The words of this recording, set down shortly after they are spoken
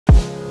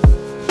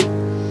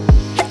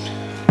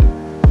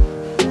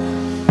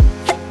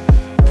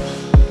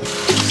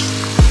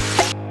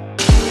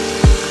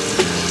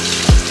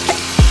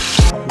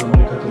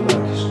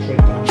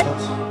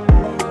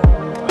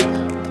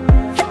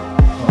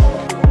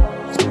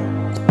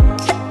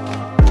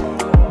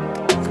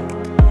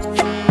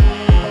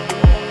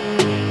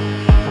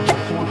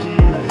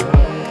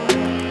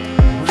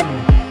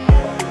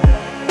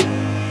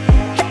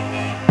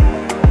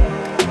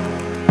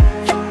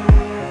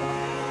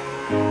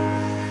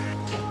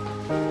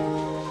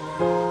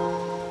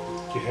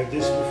You had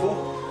this before?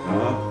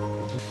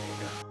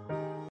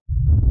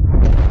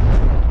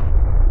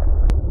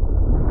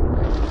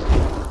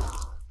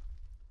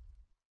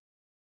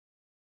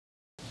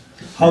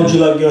 How would you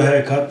like your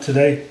haircut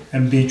today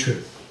and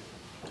B-trim?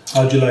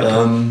 How would you like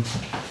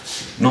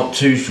it? Not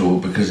too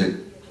short because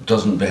it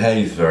doesn't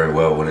behave very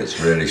well when it's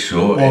really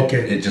short.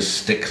 Okay. It just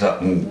sticks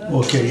up and...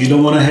 Okay, you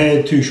don't want a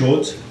hair too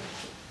short?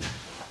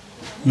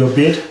 Your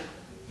beard?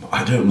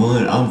 I don't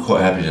mind. I'm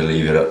quite happy to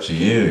leave it up to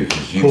you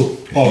because you... Cool.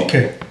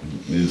 Okay.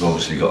 You've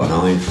obviously got an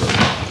eye for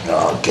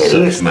Okay,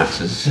 such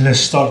matters. Let's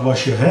start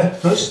wash your hair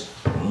first.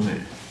 Right.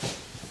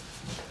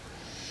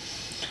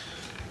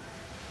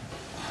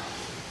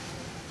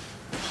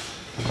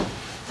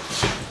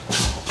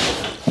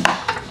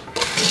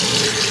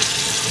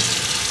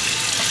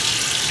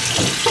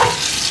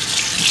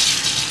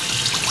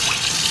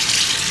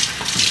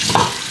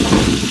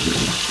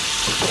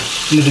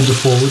 A little bit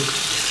forward,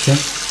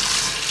 okay?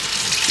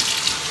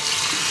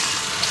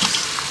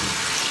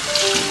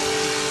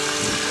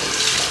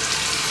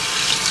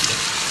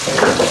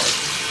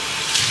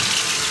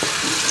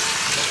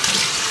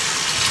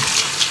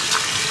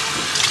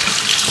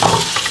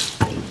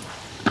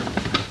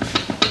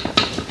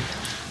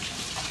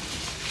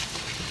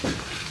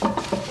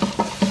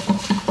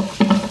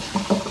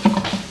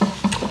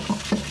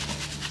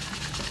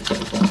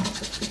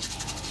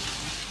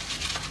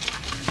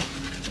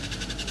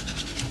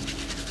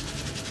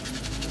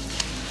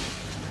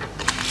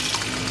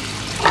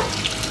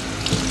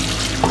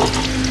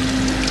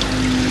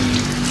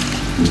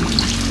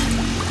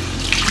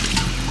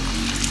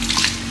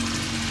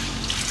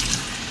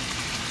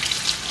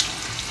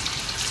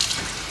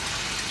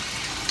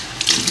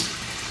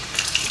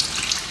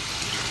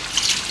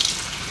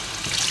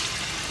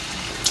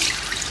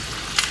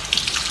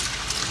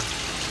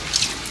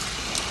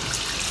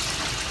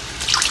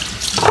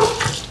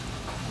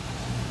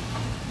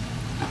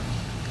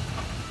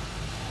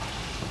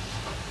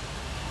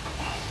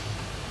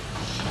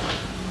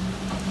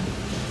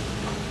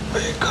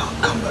 You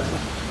can't come back.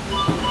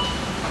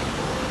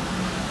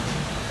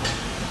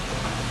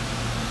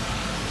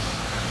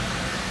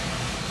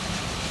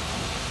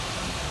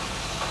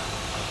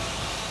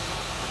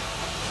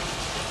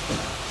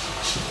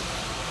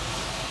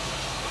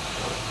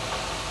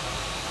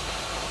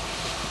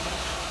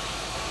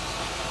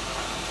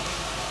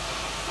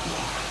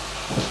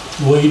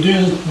 What are you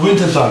doing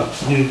winter time?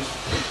 You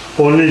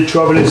only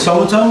travel in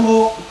summertime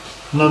or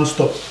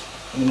non-stop?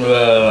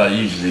 Well, I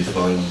usually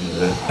find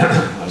that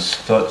I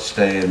start to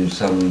stay in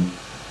some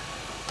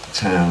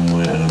town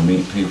where and I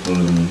meet people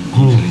and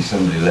usually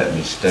somebody let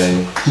me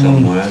stay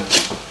somewhere.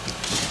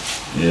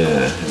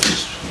 Yeah, it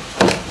was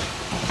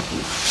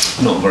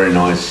not very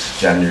nice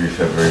January,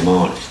 February,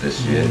 March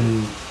this year.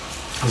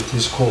 It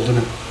is cold, isn't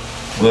it?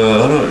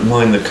 Well, I don't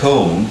mind the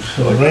cold.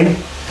 The rain?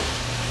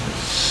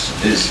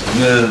 It's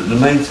the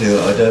main thing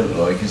that I don't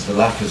like is the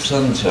lack of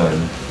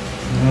sunshine.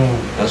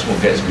 That's what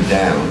gets me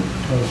down.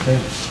 Okay.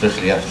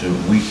 Especially after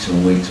weeks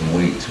and weeks and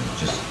weeks of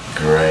just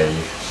grey.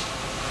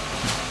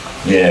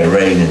 Yeah,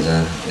 rain is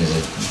a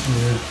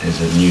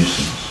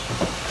nuisance.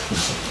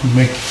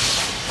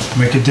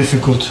 Make it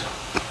difficult.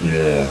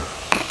 Yeah.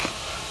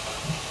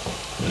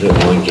 I don't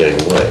mind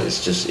getting wet.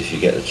 It's just if you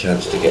get the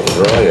chance to get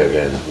dry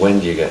again. When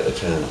do you get the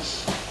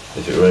chance?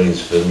 If it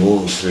rains for more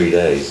than 3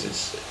 days,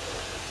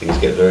 things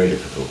get very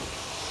difficult.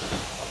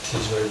 It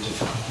is very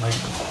difficult,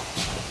 mate.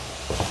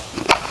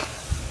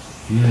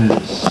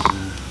 Yes,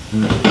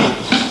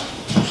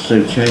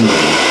 so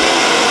changing.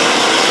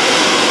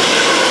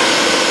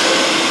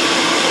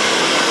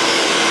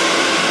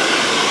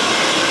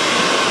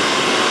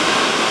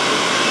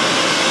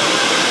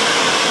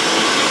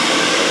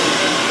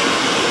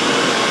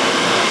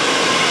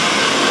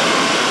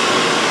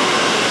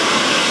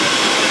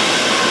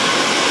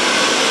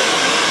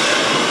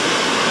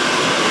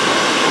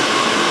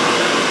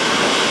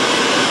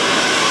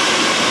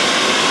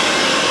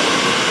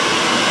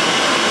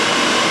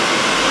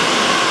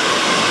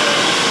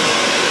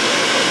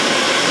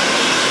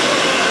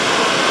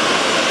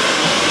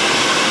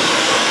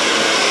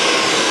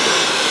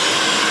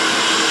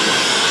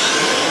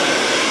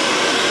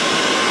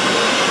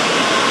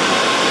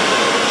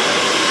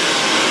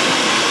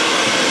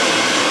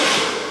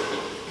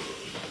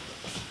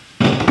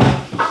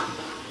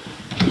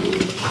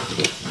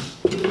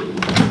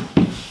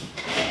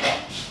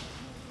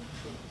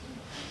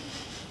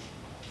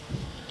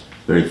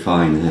 Very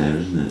fine hair,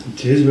 isn't it?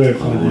 It is very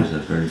fine. I've always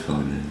had very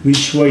fine hair.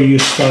 Which way you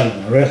style?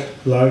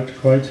 Left,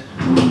 right?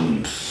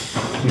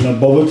 You're not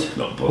bothered?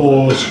 Not bothered.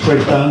 Or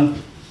straight down?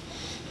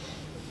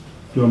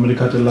 You want me to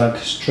cut it like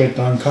straight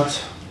down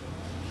cut?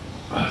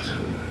 I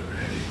don't know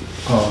really.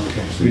 Oh,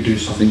 okay. We do I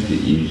something.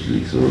 think it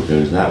usually sort of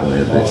goes that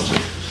way a bit.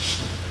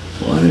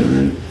 But I don't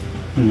really.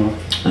 No.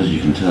 As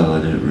you can tell,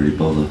 I don't really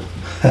bother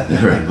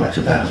very much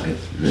about it,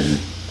 really.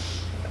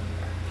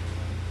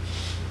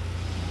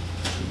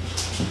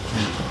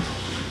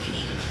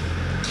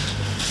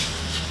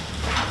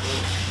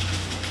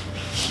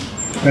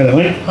 Hello,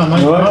 mate. Hi,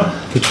 mate. All right.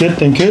 Good,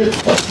 thank you.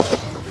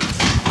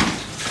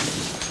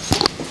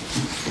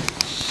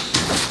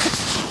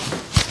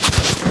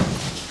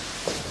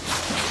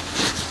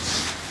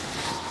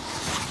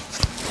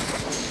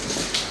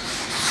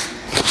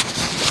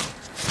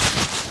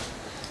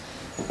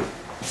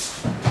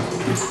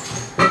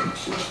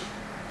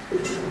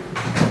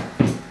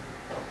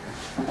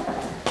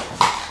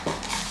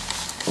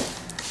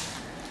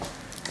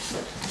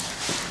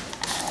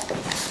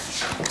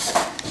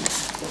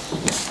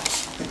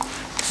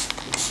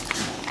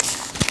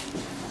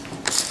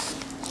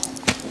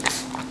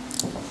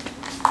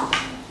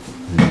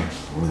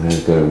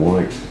 hair's going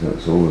white.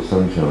 That's all the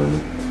sunshine.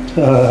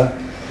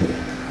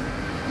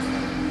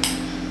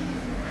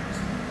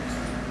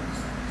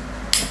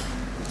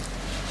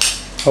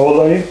 How old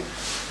are you?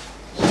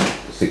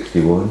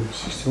 61.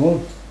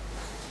 61.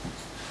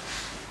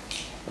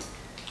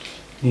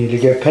 You need to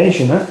get a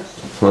pension, huh?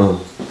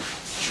 Well,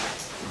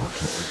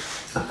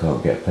 I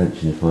can't get a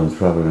pension if I'm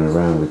travelling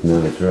around with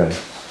no address.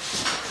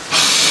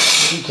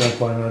 You can't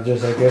find an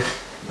address, I guess.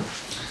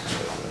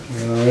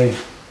 You know what I mean?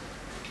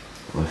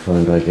 I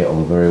find I get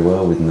on very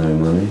well with no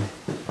money.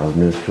 I've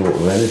no short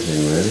of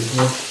anything really.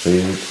 Yeah.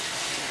 Food.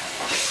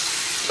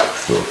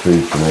 Sort of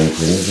food's the main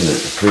thing, isn't it?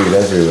 Food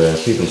everywhere.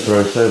 People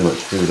throw so much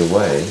food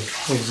away.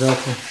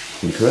 Exactly.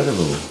 It's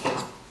incredible.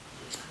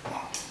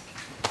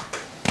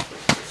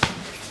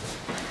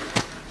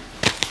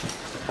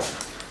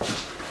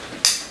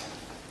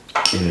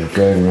 Yeah,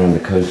 going around the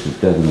coast of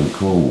Devon and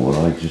Cornwall,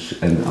 I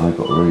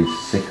got really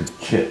sick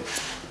of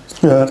chips.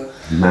 Yeah.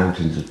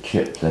 Mountains of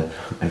chips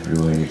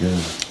everywhere you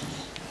go.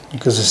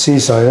 Because the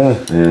seaside,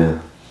 isn't it?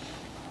 Yeah.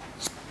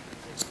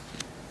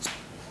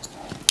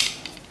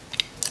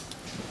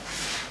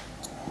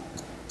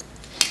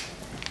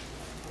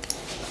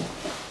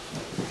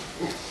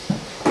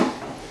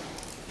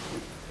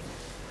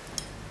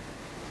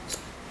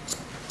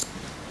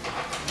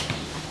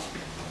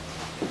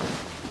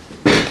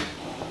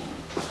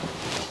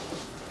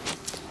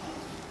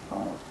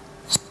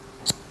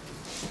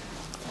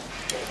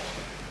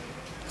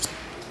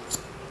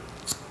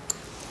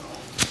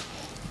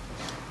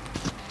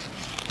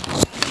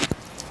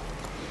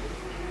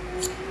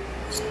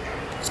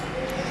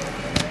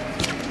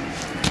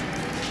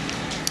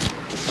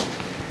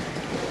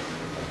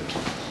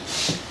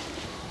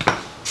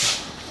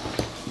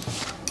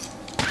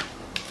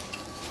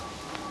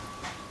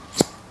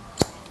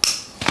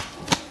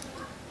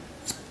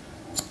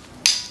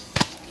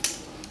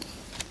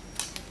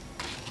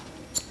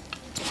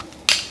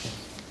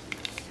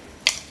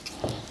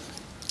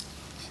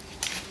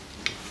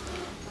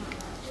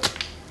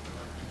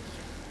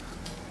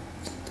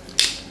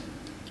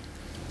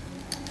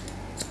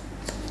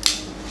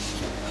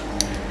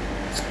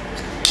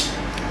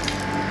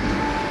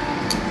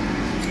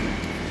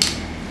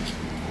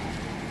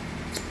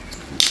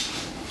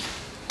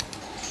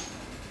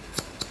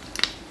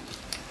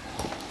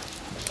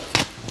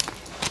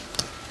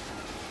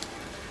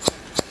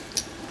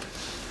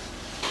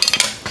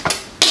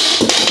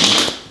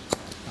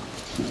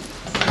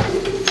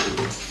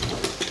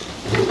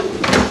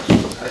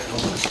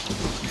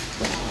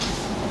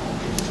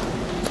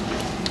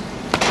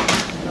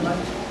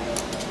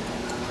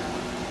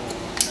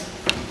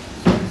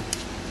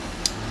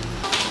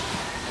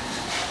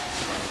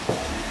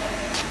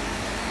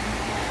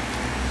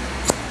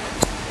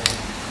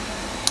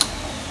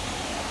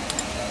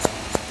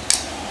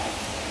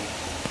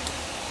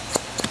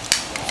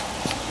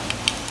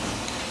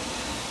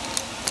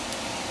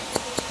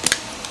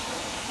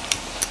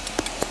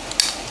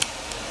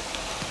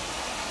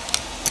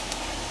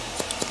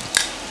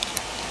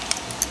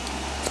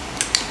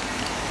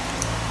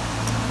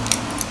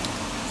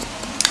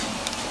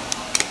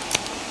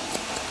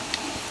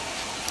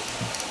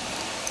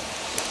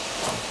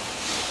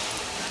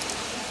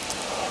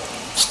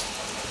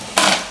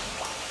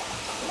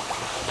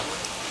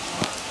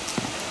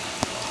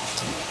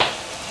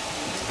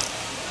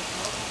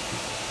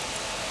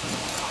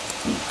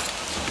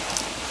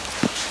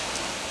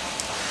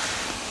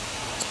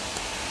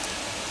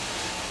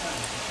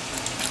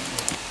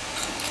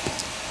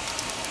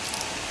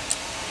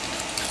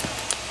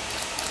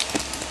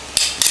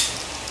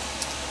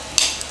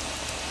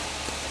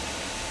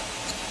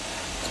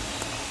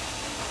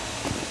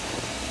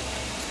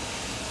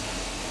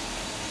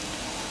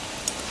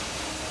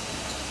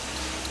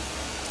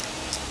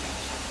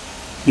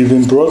 You've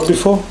been abroad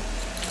before?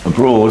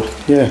 Abroad?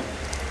 Yeah.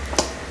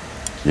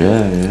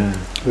 Yeah.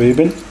 Where you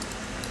been?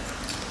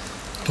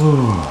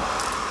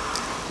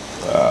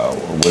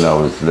 When I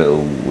was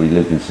little, we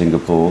lived in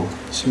Singapore.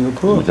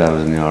 Singapore? My dad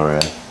was in the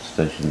RAF,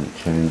 stationed at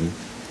Changi.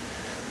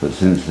 But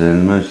since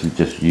then, mostly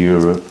just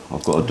Europe.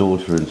 I've got a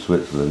daughter in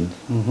Switzerland.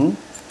 Mm-hmm. And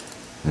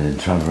then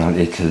travel around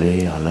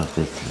Italy. I loved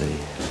Italy.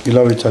 You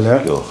love Italy,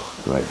 huh?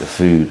 Oh, great. The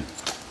food.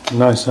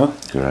 Nice, huh?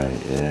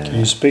 Great, yeah. Can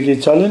you speak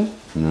Italian?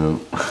 No.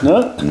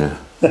 No? No.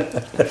 I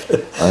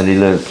only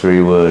learnt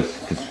 3 words,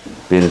 because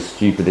being a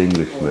stupid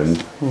Englishman,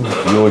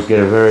 you always get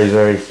a very,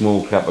 very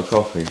small cup of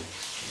coffee.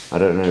 I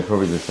don't know,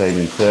 probably the same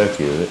in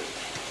Turkey, is it?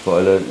 But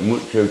I learnt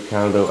mucho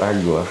caldo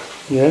agua.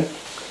 Yeah.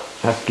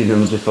 Asking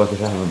them if I could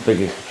have a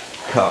bigger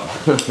cup.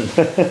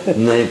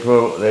 And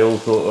they all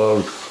thought,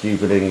 oh,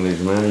 stupid English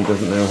man, he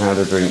doesn't know how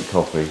to drink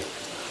coffee.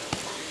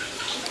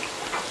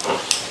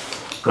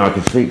 I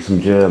can speak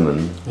some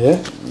German. Yeah?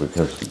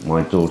 Because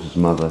my daughter's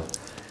mother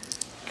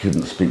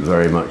couldn't speak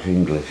very much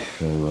English,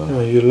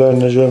 so You learn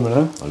the German,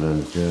 huh? I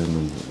learned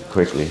German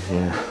quickly,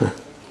 yeah.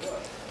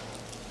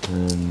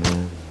 And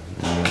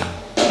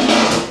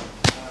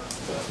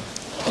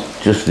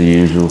just the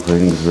usual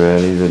things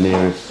really, the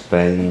nearest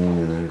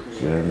Spain,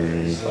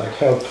 Germany,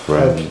 Like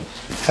France.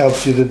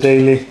 helps you the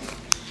daily.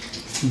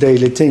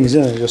 daily things,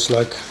 isn't it? Just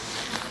like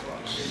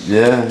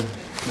Yeah.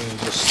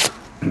 just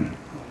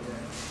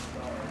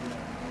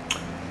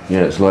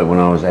Yeah, it's like when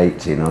I was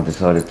 18, I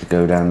decided to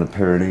go down the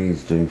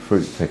Pyrenees doing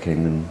fruit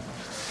picking, and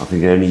I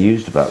think I only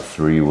used about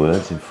 3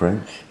 words in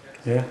French.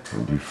 yeah. It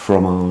would be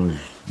fromage,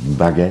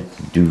 baguette,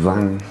 du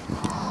vin,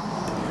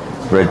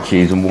 bread,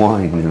 cheese and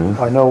wine, you know.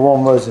 I know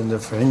one word in the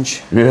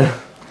French Yeah.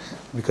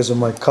 because of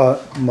my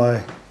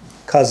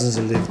cousins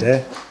who live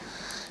there.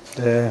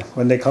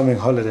 When they come in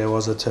holiday,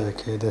 was a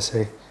Turkey. They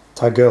say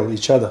 "ta gueule"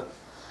 each other,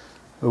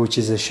 which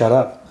is a shut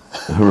up.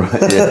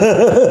 Right,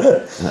 yeah.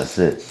 That's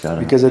it, shut up.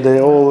 Because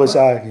they always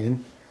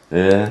arguing,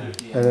 Yeah.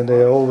 and then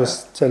they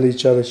always tell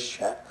each other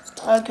 "shut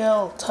ta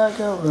gueule, ta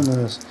gueule." And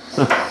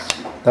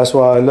that's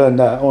why I learned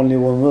that only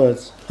one word.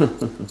 Okay.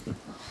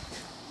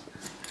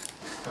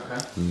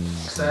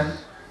 Stand.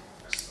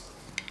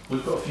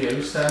 We've got a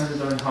few. Standard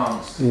or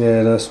enhanced?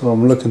 Yeah, that's what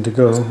I'm looking to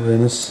go.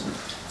 Venice.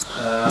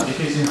 If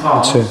it's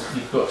enhanced,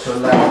 you've got to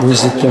allow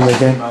Visit them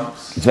again.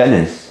 months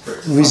Venice. for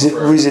it to come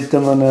through. Visit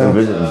them on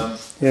Visit them.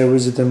 yeah,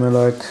 visit them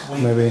like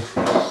maybe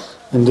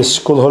in the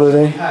school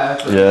holiday.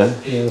 Yeah.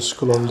 Yeah,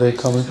 school holiday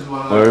coming.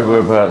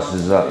 Whereabouts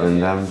is that then?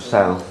 Down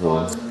south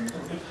or?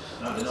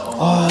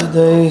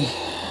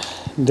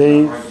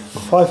 They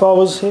 5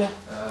 hours here.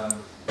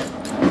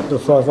 They're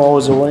 5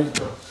 hours away.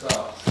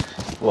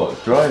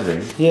 What,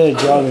 driving? Yeah,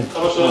 driving.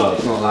 No,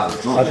 it's not that.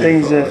 It's not I too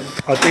think far.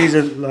 I think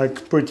it's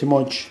like pretty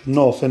much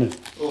north, innit?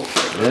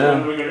 Yeah.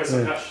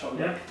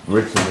 Yeah.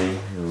 Brittany.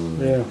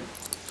 Yeah.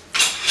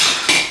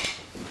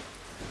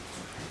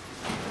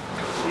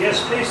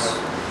 Yes, please.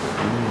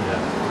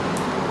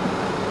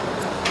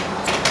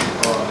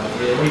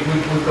 Yeah, we've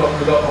got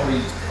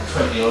probably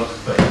 20 odd,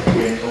 but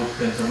again, it all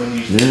depends on when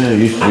you. Yeah, it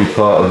used to be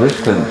part of this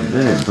country,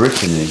 didn't it?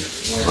 Brittany.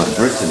 Like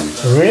Brittany.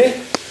 Really?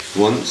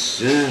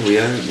 Once, yeah, we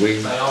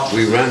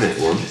ran it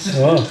once.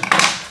 Oh.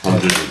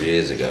 Hundreds of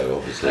years ago,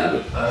 obviously.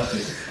 But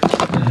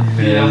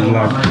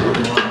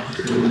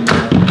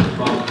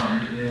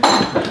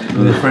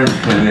when the French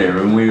came here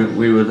and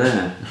we were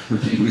there.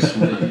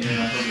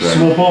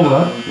 Small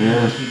bomber.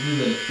 Yeah.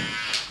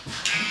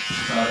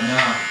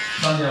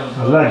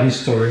 I like his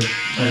story.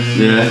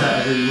 Yeah.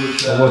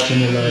 I'm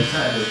watching it like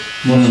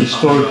more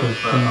historical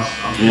things.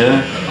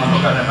 Yeah. I'm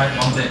not going to make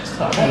one next.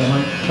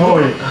 How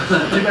are you?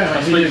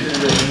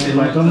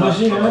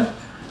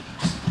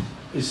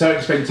 It's so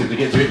expensive to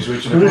get to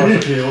Ipswich and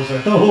across here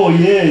also. Oh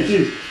yeah, it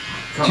is.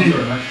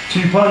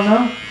 £2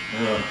 now?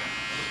 Yeah.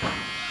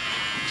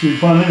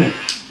 £2, isn't it?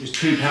 It was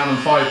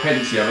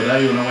 £2.05 the other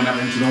day when I went up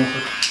into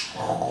Norfolk.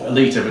 A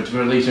litre, but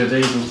for a litre of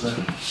diesel, so.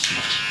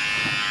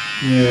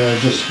 Yeah,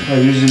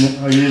 I'm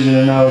using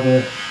it now,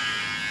 the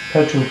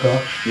petrol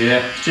car.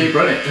 Yeah, it's cheap,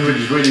 isn't it? Which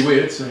is really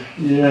weird, so.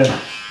 Yeah.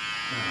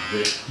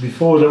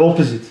 Before the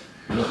opposite.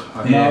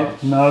 Yeah.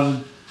 Now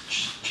the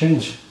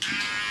change.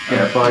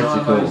 Get a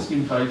bicycle.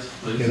 Skin face,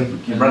 please. You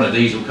can run a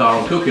diesel car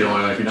on cooking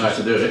oil if you know how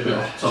to do it,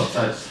 but Top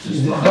taste,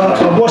 just like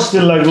But I watched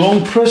it like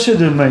long pressure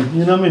though, mate.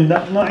 You know what I mean?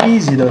 Not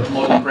easy though.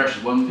 modern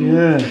pressure one thing.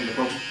 Yeah. The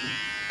problem.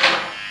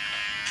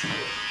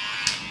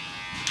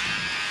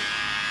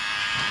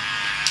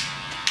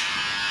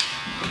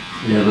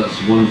 Yeah, that's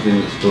one thing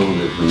that stalled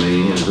it for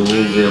me, is all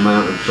the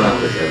amount of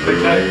traffic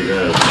everywhere you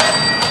go.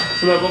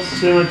 So that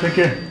was the take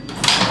care.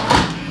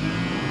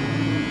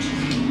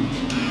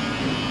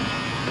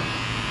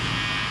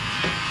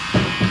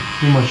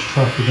 Too much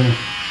traffic, isn't it?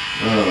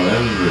 Oh,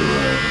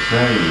 everywhere. The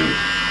same.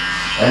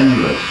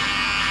 Endless.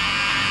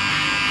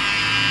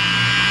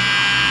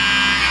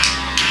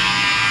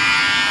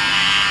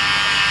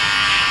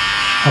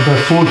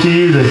 About 40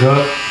 years ago,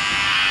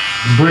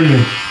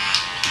 brilliant.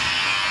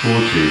 40,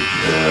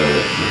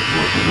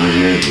 what,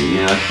 1980?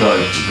 Yeah, I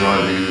started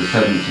driving in the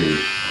 70s,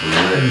 or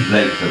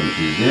late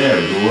 70s. Yeah,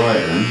 it was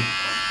alright then.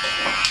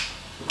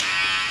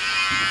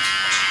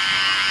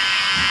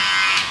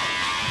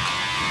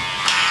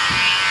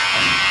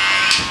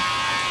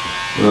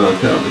 Well, there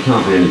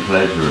can't be any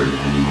pleasure in it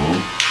anymore.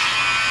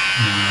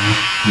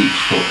 Keep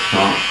stop,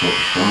 start, stop,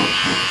 start,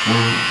 stop,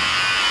 start.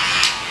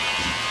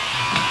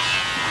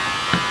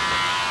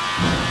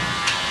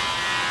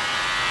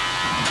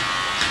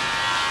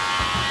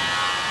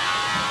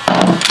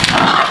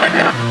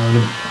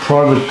 The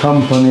private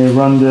company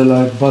run their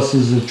like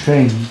buses or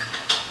trains,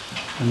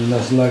 and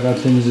that's like I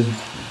think it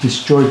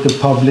destroyed the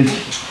public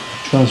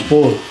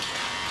transport.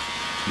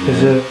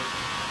 Because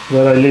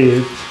where I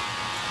live,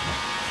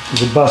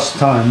 the bus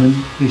time and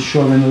it's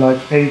showing like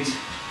 8,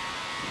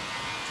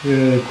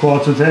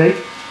 quarter to 8.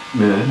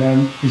 Yeah.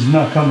 And it's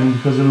not coming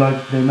because of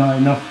like there's not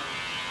enough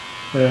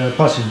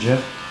passenger,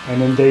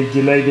 and then they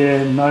delay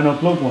the 9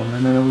 o'clock one,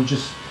 and then it will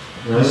just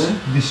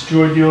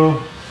destroy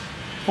your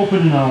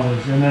opening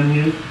hours, and then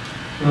you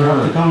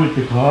have to come with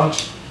the car.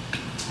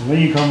 And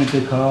when you come with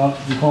the car,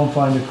 you can't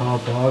find the car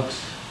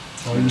parks,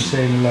 or you're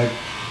saying like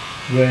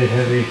very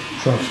heavy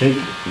traffic.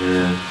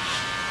 Yeah.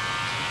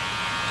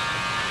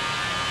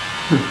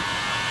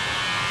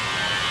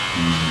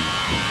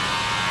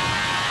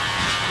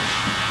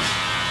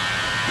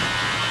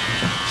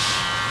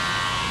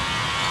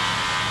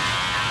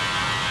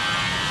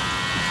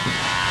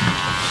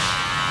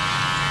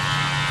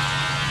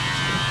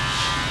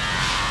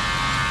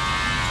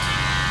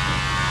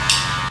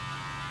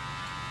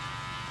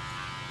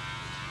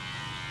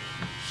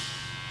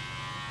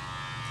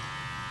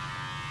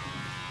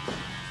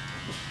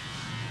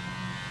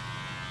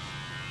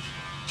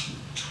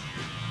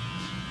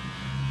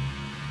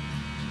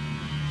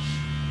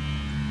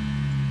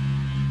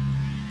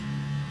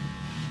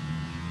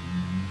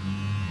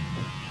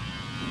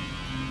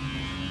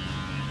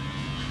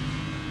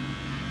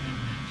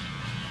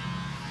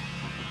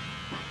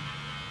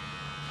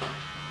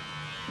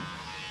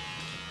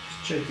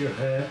 check your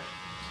hair.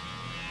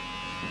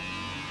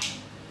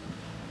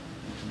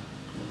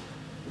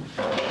 Is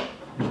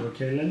it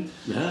okay, length?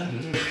 Yeah,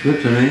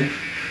 good to me.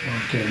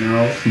 Okay,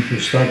 now you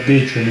start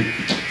detrimming.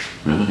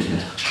 Right, yeah.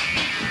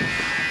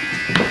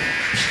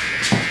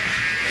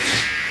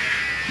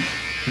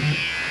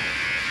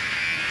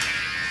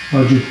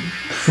 How do you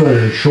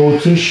prefer it,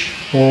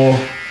 shortish or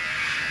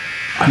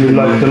you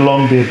like the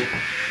long beard?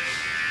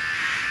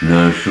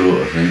 No,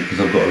 short, I think, because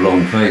I've got a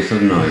long face,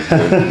 haven't I? So,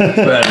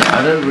 but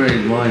I don't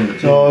really mind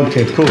at all. Oh,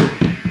 okay, cool.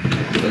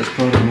 That's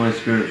part of my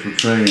spiritual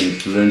training,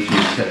 is to learn to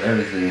accept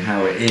everything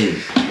how it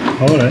is.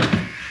 Alright.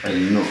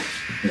 And not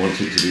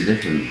want it to be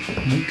different.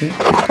 Okay.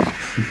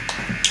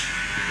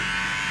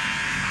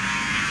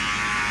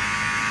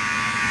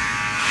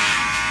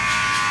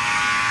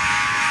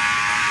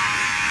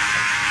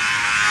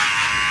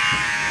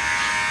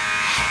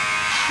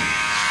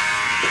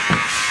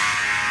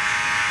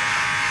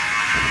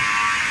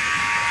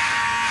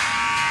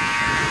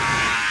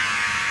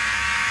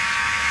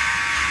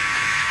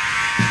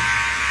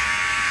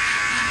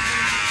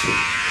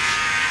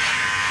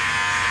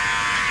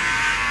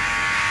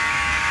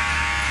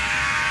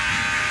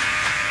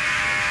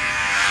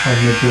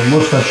 I'll make your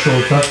mustache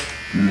shorter.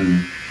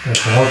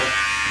 That's hot.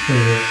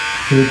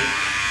 Food.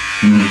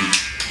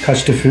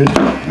 Catch the food.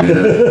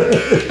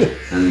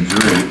 Yeah. And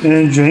drink.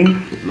 And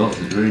drink. Lots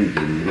of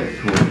drinking, you get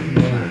caught in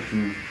the flash.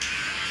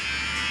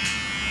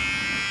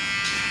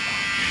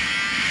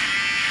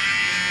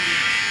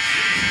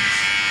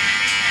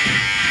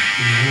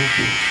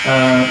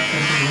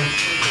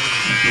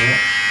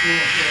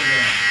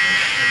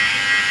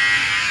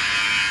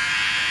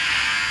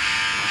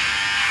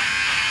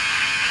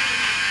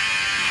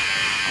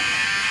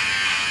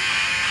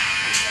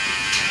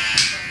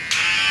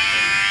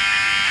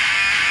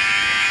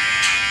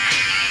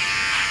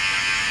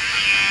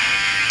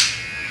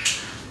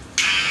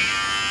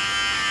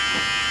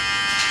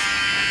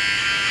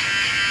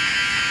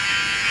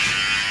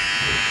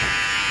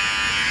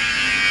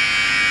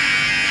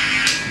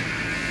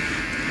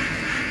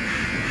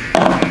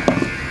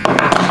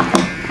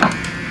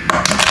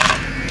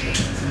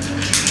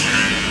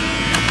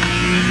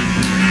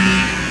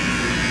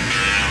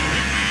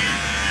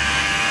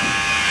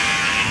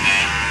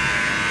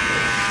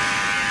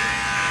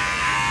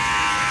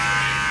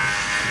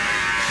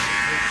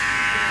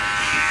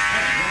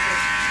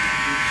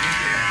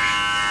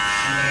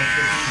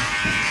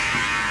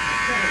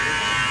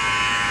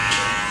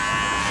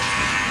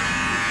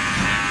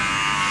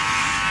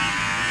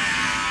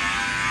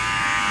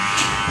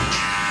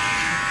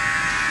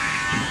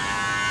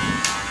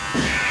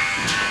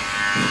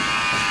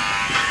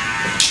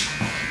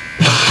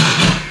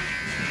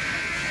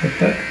 Like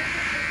that.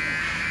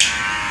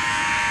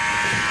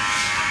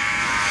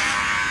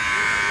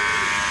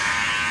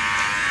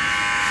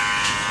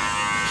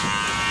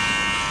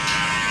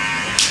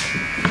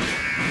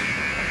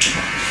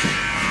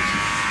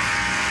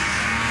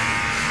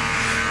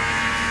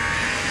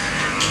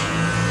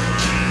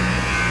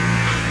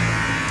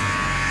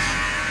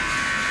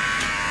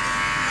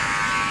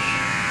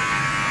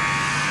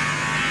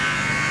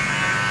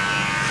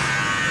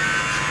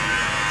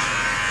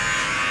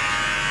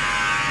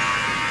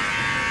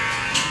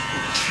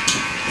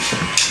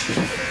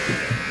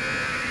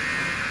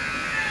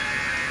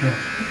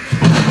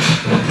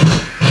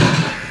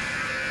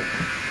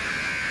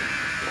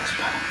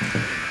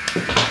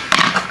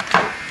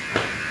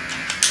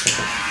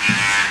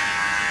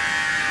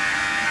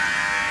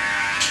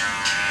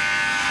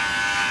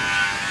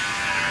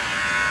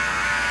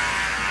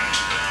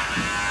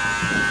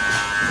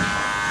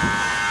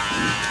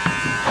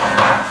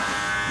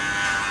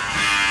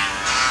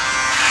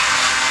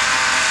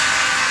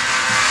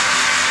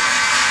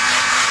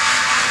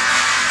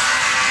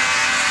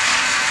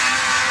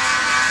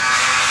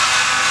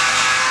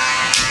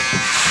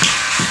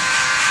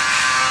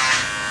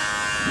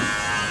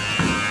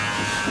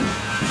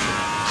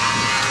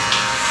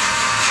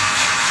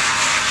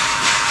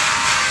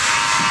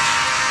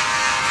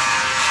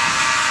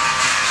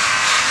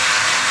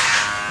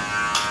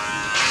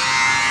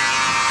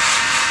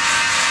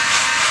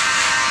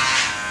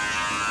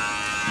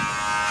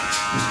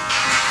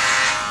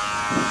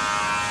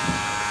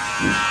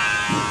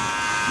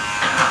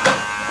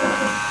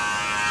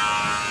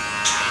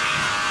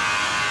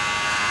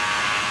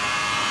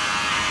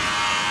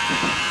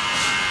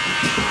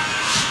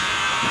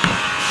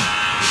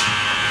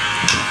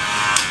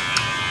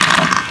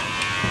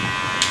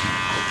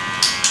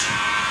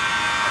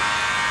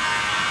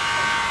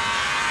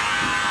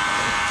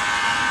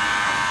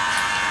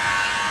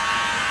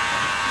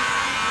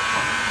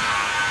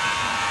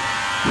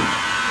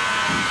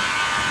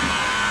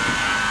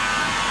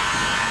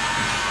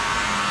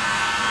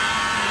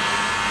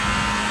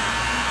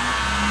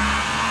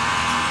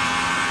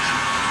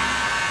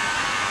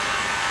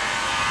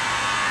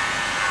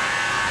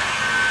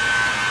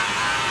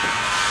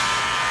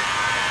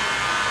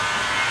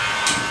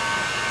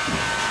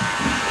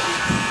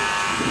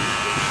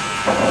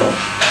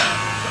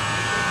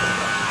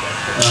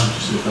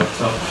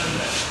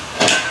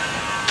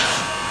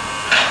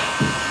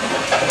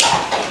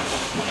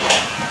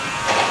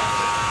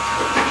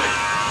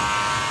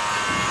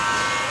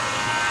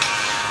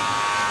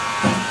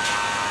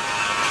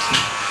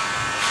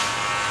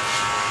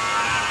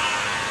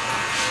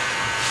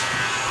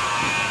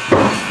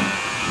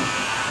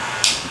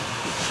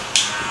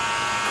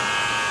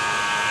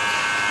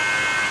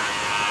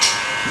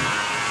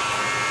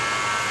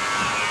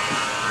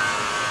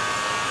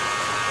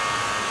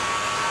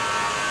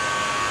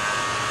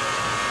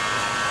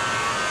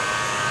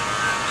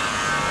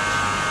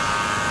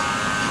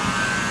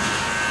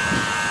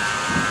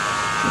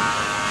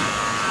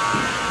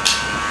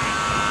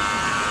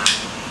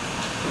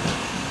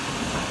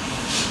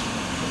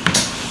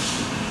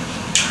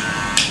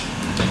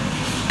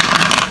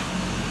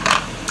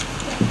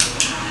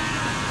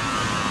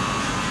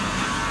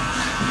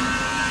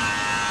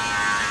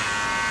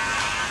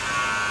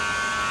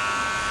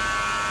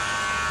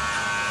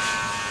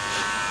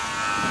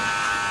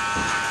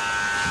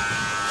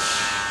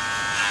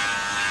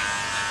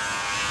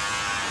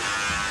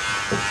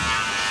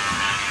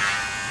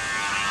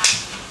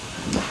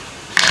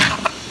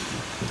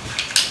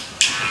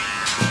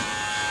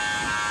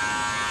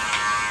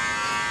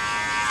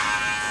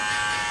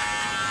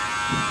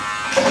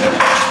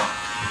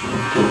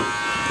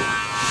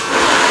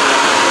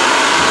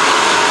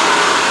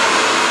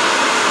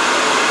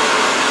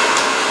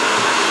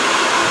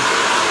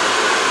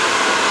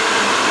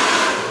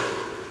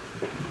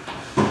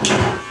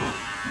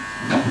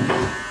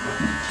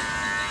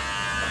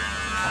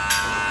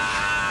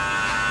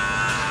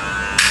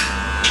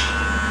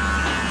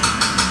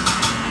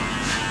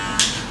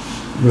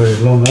 Very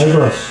long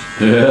eyebrows.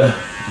 Yeah.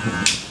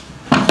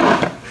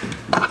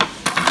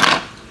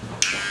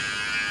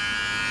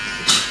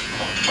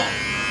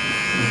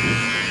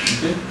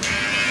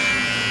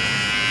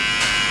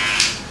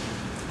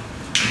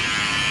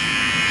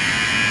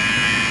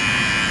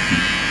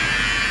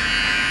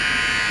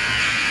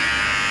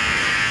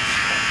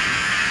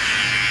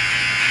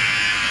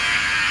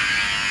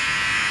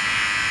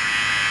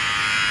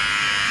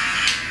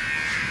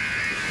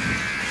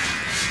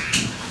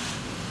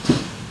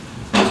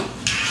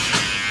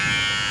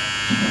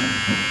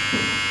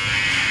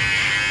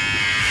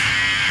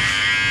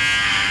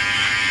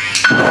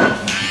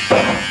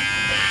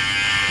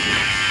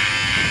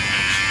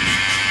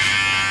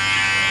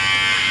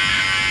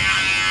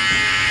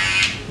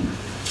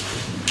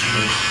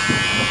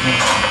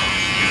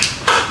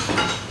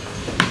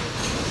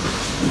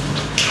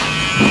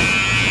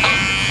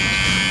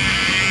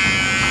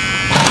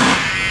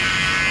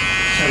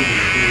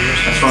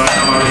 That's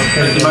right, no worries.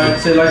 Thank you, mate.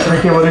 See you later.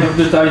 Thank you, buddy. Have a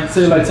good day.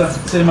 See you later.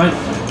 See you,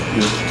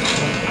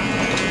 mate.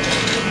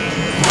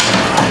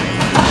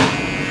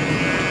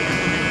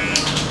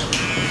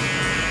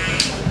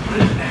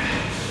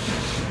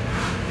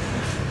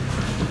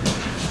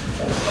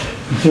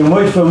 You can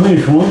wait for me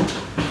if you want.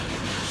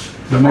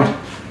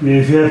 Yeah,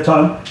 if you have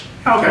time.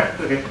 Okay,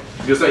 okay.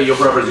 You'll say your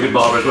brother's a good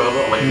barber as well,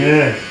 but wait.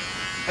 Yeah.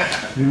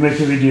 We make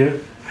a video.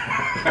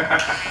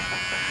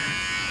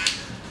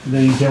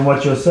 Then you can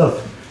watch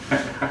yourself.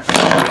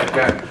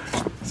 Okay.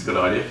 That's a good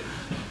idea.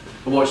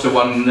 I watched the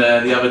one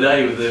the other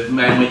day with the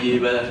man where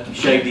you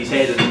shaved his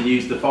head and then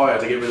used the fire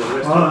to get rid of the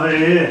rest Oh, of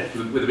it.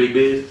 yeah. With a big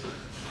beard.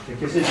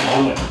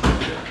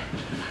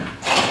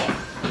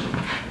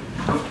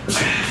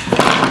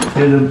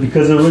 Yeah,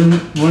 because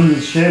when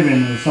it's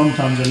shaving,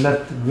 sometimes they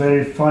left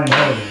very fine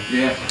hair there.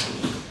 Yeah.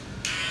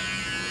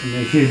 And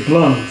if it's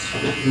blunt,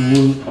 you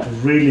will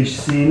really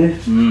see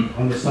it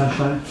on the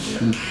sunshine.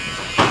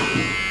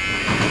 Yeah.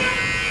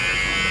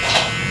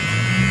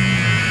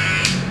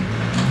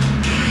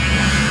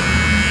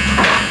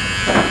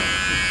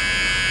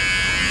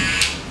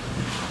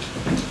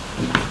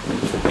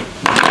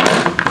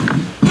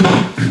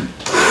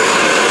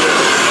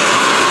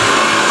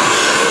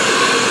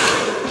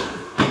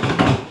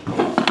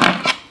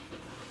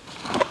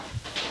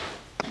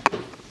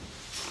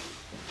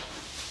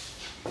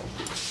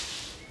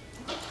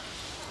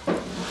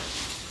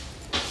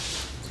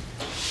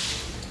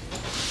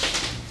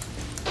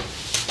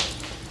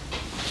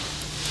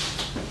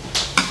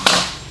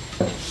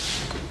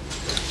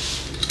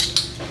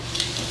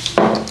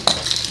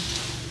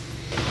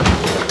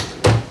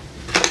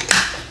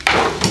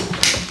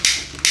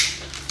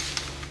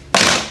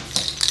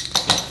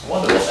 I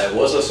wonder what that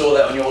was. I saw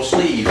that on your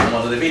sleeve in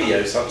one of the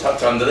videos. So I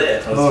tucked under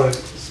there. Alright.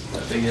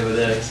 That thing over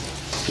there.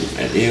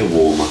 An ear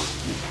warmer.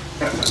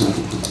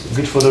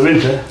 Good for the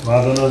winter, but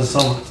I don't know the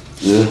summer.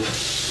 Yeah.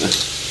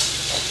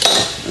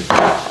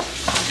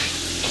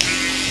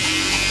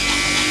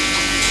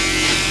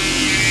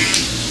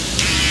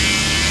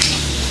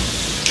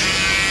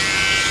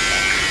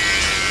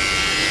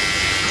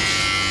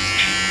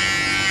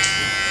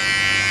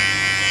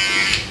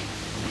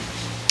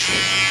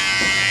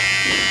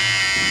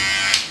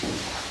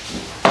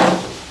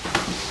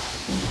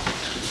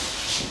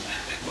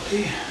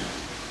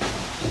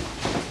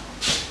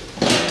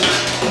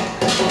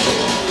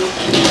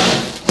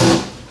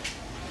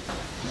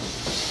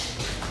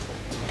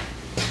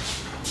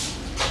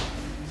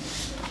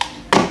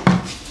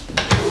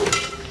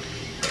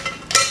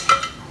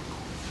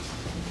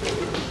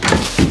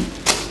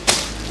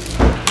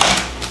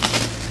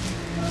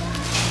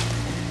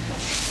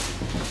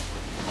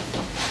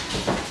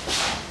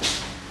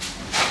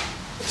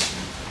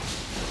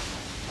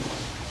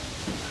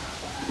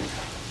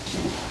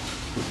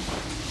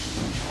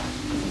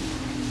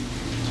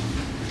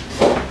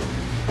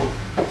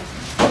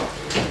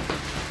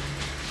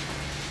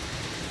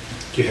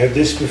 You had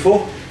this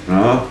before?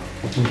 No?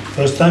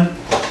 First time?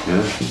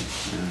 Yeah.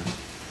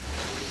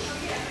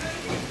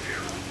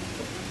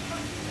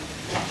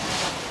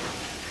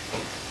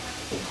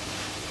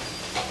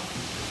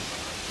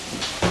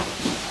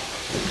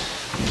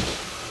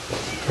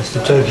 That's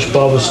the Turkish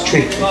barber's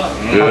trick.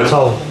 Yeah.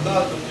 Towel.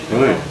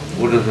 Right.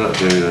 What does that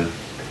do then?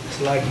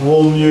 It's like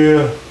warm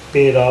your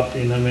beard up,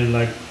 you know what I mean?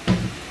 Like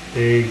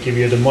they give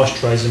you the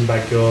moisturizing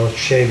back your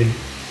shaving.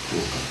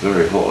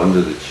 Very hot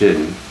under the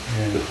chin.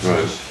 Yeah, The so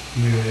throat. just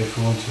move it if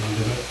you want to a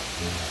little bit.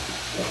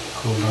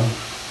 Cool down.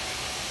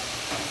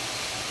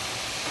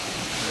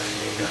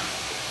 There you go.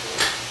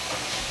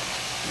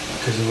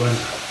 Because it went.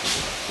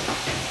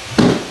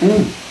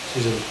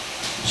 These are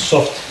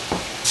soft.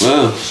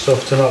 Wow.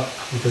 Soften up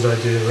because I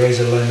do the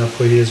razor line up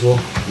for you as well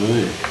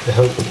Right. to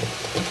help.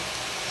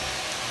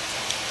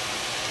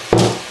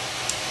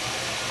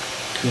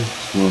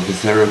 It's more of a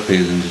therapy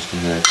than just a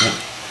haircut.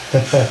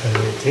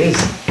 It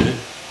is. Yeah.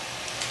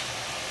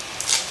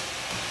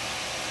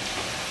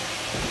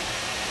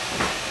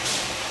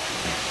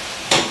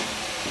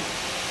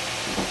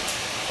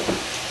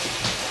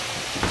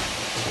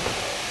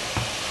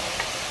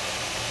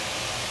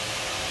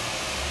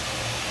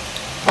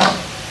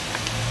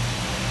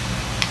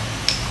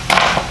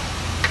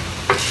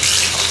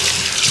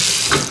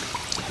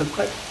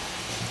 Okay.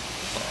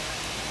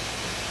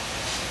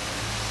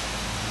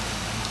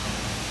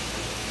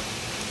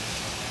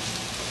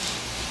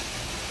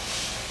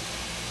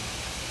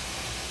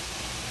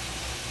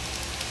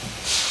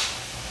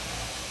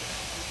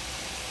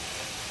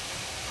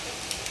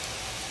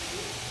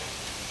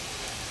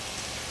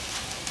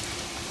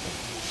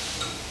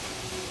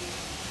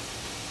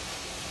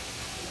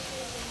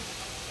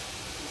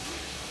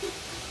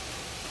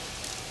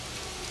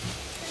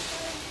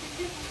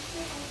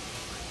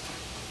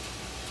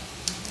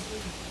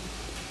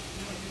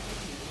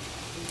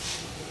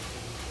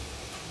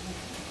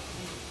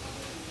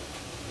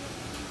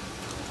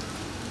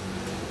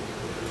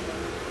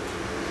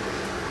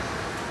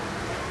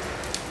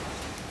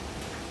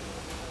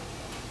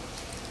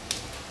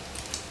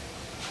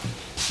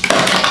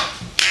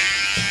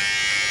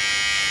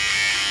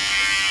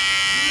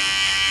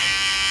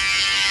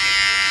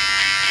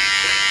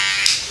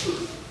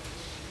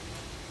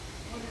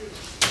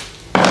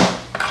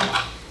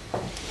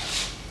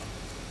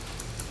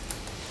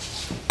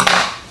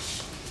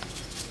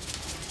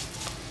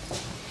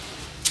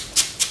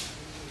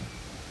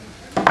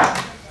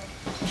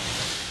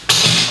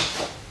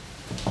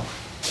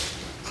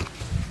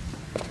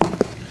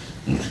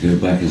 Go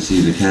back and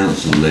see the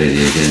council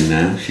lady again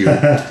now. She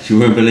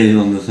won't believe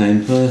I'm the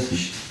same person.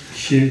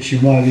 She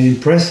might be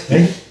impressed,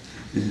 eh?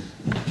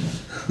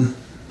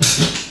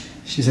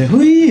 She said,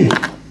 who are you?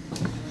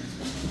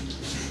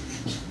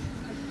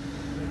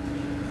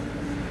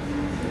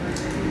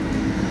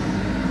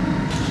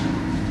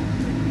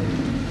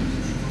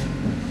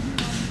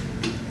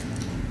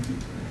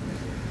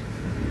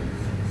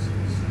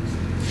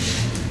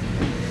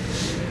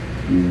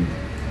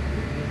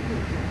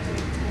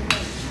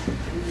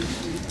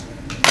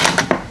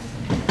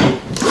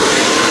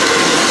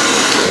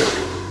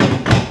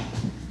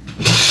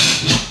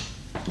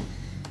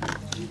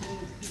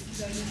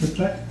 Good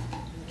try.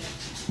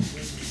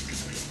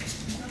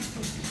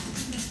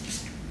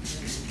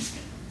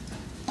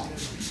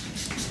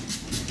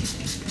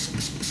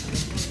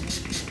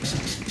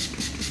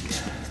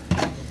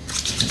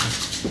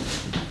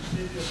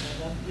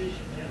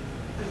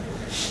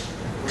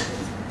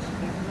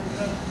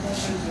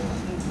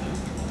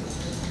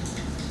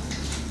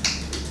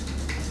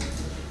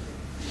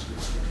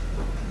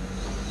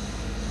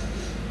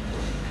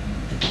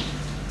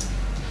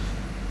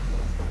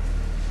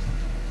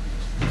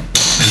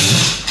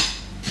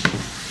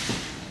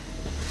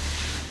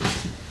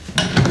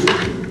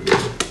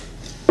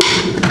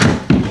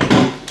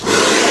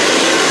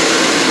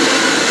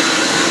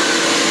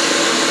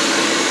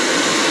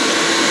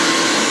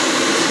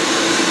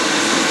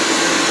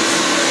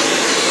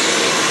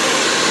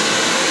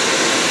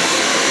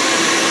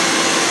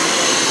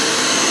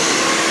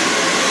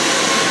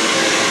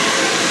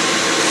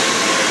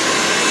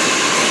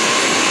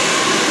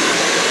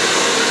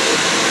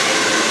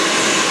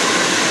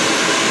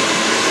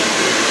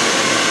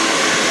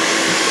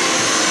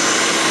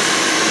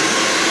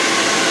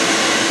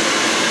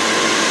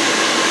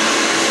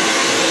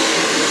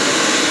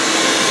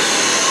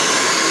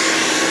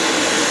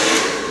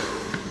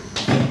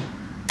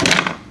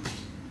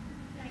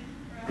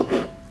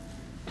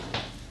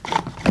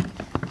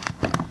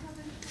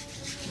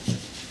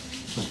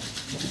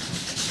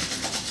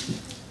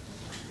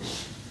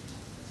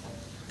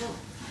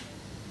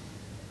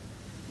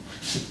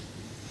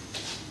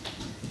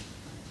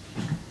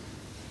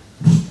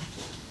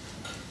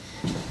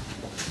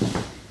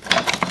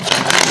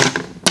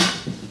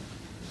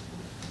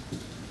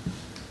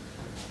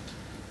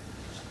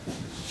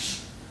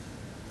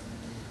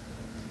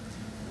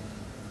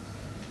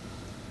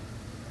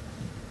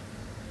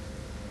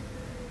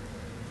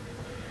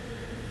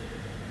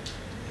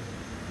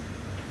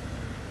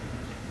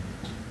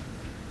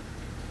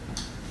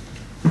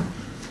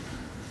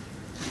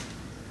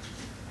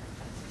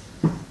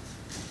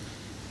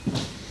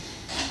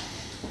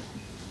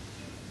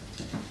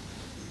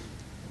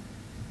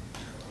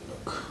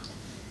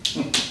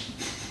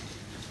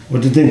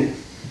 What do you think?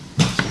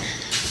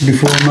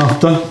 Before and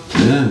after?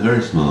 Yeah,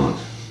 very smart.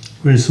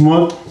 Very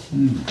smart.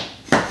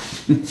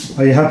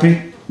 Are you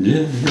happy?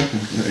 Yeah,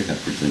 very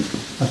happy, thank you.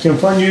 I can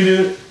find you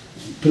the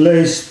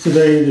place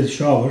today, the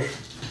shower,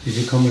 if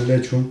you come in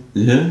later on.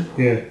 Yeah?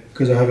 Yeah,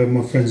 because I have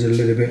my friends a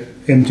little bit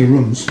empty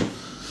rooms.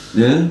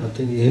 Yeah? I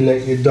think he'll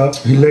let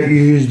you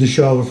use the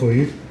shower for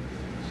you.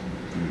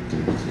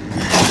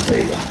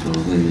 There you go.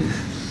 Oh, thank you.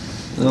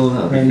 Oh,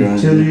 that'll be grand.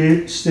 Until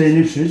you stay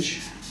in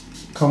Ipswich,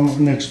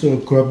 come next door,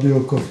 grab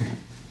your coffee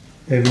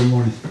every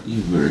morning.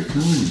 You're very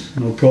kind.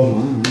 No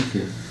problem. Wow,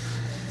 okay.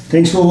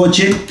 Thanks for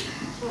watching.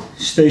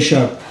 Stay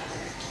sharp.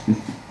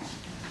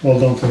 Well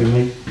done for you,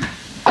 mate.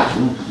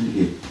 Oh, thank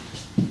you.